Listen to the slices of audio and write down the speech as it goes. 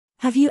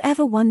Have you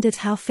ever wondered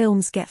how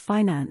films get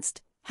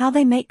financed, how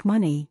they make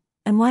money,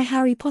 and why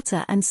Harry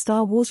Potter and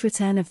Star Wars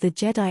Return of the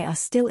Jedi are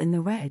still in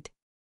the red?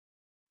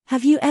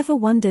 Have you ever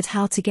wondered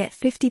how to get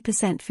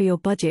 50% for your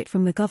budget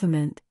from the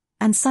government,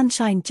 and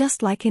sunshine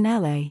just like in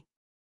LA?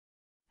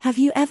 Have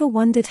you ever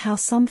wondered how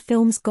some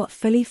films got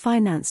fully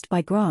financed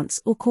by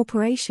grants or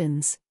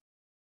corporations?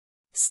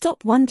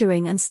 Stop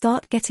wondering and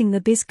start getting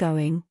the biz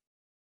going.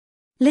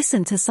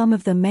 Listen to some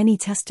of the many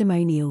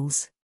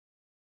testimonials.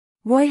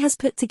 Roy has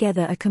put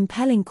together a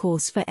compelling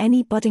course for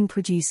any budding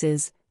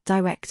producers,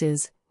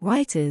 directors,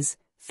 writers,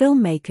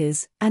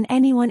 filmmakers, and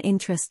anyone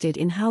interested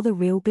in how the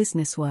real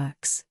business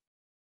works.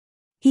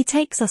 He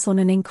takes us on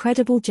an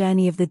incredible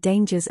journey of the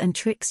dangers and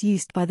tricks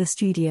used by the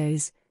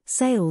studios,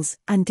 sales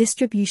and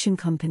distribution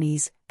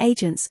companies,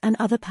 agents and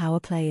other power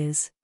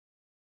players.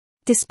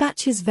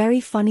 Dispatches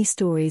very funny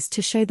stories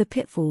to show the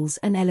pitfalls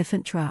and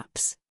elephant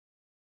traps.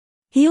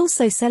 He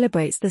also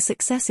celebrates the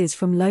successes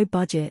from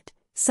low-budget,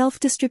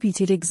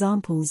 self-distributed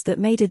examples that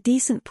made a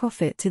decent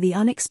profit to the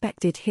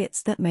unexpected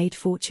hits that made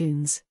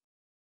fortunes.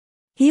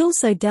 He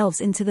also delves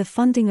into the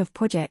funding of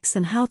projects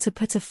and how to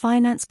put a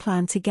finance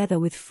plan together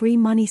with free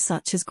money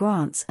such as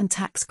grants and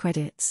tax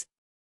credits.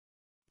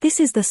 This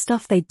is the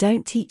stuff they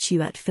don't teach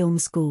you at film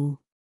school.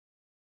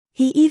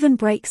 He even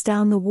breaks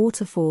down the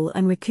waterfall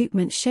and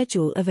recoupment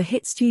schedule of a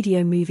hit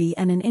studio movie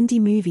and an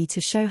indie movie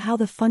to show how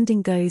the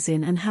funding goes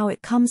in and how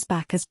it comes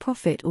back as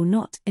profit or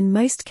not, in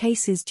most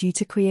cases due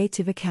to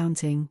creative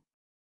accounting.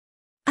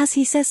 As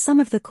he says, some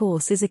of the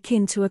course is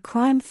akin to a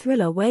crime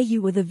thriller where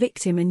you were the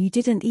victim and you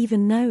didn't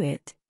even know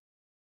it.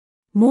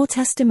 More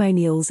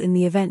testimonials in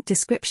the event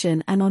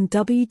description and on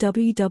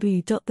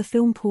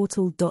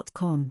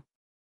www.thefilmportal.com.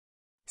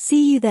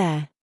 See you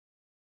there.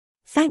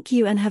 Thank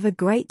you and have a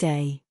great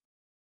day.